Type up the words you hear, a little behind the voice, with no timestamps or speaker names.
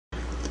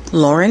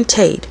Lauren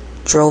Tate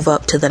drove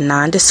up to the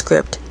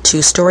nondescript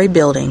two-story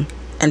building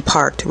and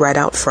parked right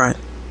out front.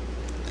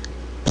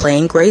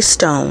 Plain gray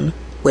stone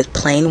with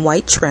plain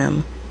white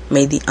trim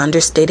made the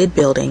understated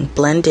building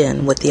blend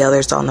in with the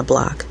others on the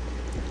block.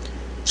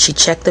 She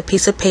checked the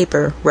piece of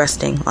paper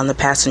resting on the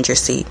passenger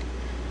seat.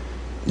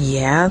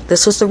 Yeah,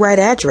 this was the right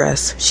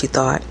address, she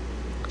thought.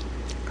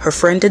 Her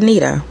friend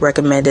Anita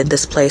recommended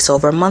this place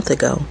over a month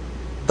ago,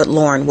 but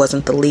Lauren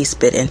wasn't the least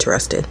bit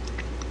interested.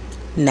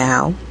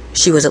 Now,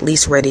 she was at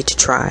least ready to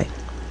try.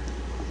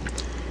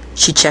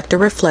 She checked her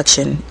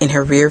reflection in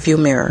her rearview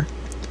mirror.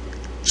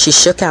 She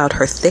shook out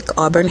her thick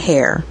auburn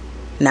hair,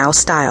 now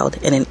styled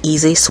in an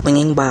easy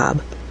swinging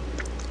bob.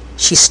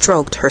 She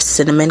stroked her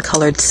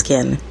cinnamon-colored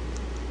skin.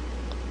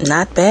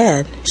 Not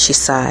bad, she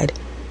sighed,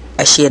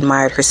 as she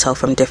admired herself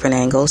from different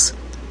angles.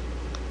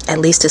 At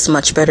least it's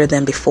much better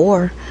than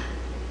before.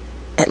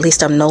 At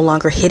least I'm no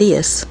longer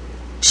hideous,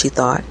 she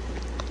thought.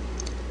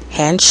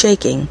 Hand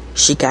shaking,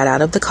 she got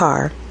out of the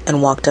car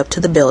and walked up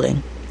to the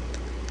building.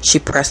 She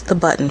pressed the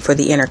button for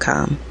the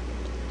intercom.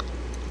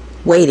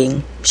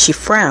 Waiting, she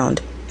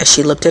frowned as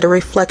she looked at her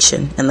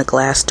reflection in the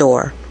glass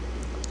door.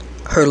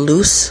 Her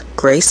loose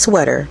gray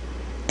sweater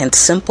and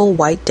simple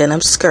white denim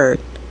skirt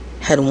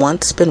had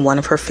once been one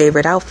of her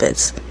favorite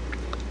outfits,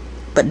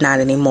 but not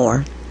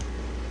anymore.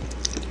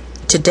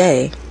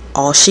 Today,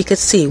 all she could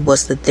see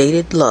was the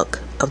dated look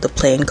of the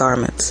plain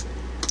garments.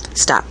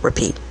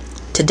 Repeat.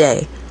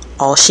 Today,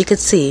 all she could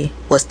see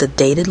was the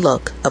dated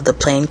look of the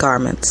plain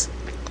garments.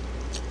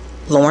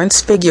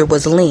 Lauren's figure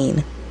was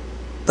lean,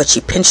 but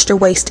she pinched her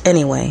waist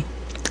anyway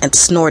and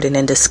snorted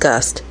in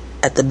disgust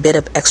at the bit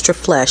of extra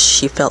flesh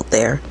she felt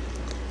there.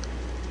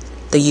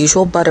 The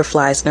usual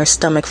butterflies in her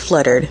stomach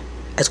fluttered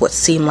as what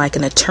seemed like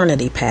an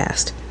eternity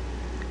passed.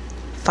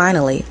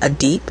 Finally, a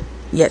deep,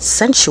 yet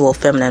sensual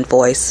feminine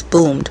voice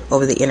boomed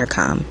over the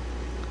intercom.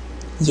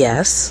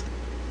 Yes?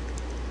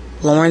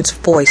 Lauren's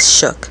voice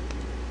shook.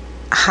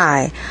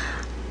 Hi,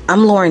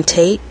 I'm Lauren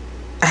Tate.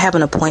 I have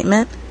an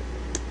appointment.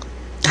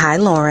 Hi,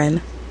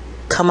 Lauren.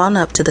 Come on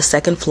up to the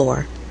second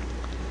floor.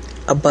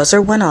 A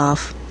buzzer went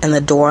off and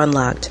the door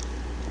unlocked.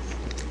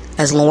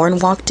 As Lauren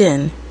walked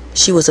in,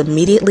 she was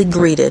immediately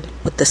greeted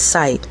with the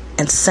sight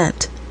and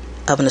scent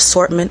of an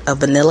assortment of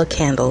vanilla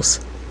candles.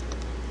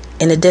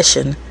 In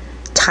addition,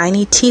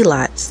 tiny tea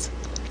lights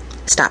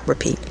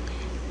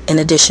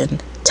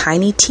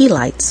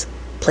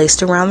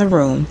placed around the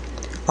room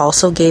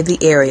also gave the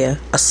area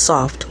a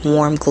soft,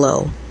 warm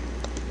glow.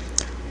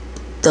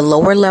 The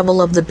lower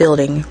level of the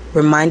building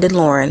reminded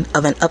Lauren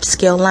of an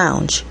upscale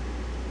lounge.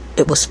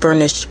 It was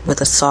furnished with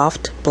a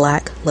soft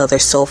black leather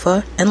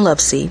sofa and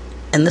loveseat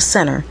in the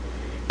center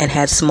and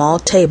had small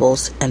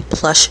tables and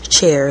plush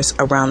chairs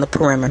around the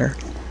perimeter.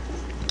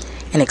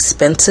 An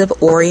expensive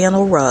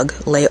oriental rug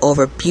lay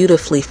over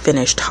beautifully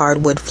finished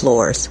hardwood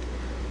floors.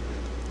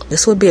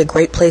 This would be a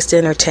great place to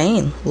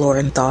entertain,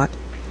 Lauren thought.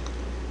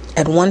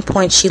 At one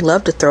point she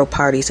loved to throw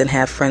parties and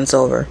have friends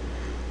over,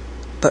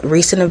 but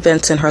recent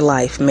events in her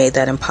life made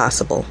that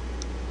impossible.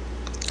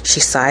 She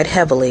sighed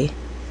heavily,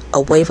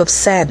 a wave of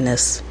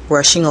sadness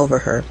rushing over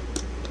her.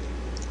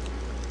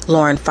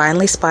 Lauren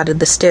finally spotted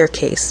the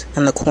staircase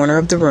in the corner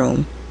of the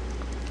room.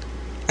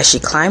 As she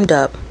climbed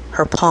up,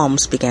 her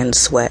palms began to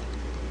sweat.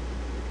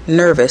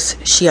 Nervous,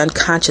 she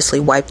unconsciously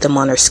wiped them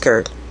on her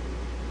skirt.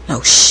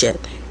 "Oh shit,"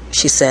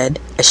 she said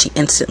as she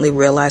instantly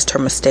realized her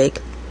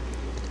mistake.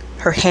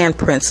 Her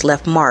handprints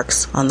left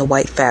marks on the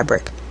white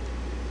fabric.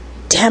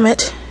 "Damn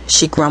it,"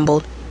 she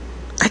grumbled.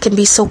 "I can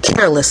be so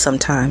careless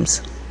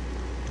sometimes."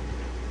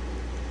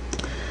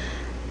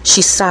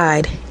 She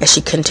sighed as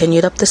she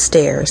continued up the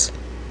stairs,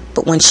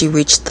 but when she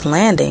reached the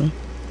landing,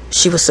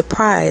 she was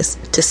surprised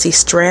to see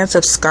strands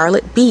of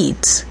scarlet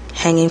beads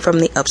hanging from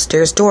the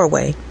upstairs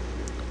doorway.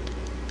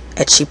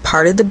 As she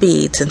parted the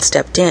beads and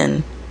stepped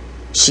in,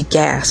 she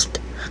gasped,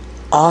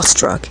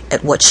 awestruck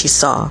at what she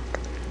saw.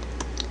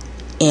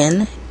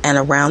 In and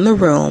around the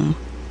room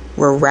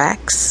were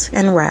racks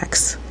and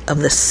racks of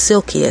the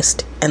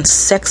silkiest and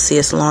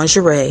sexiest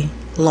lingerie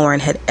Lauren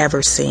had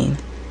ever seen.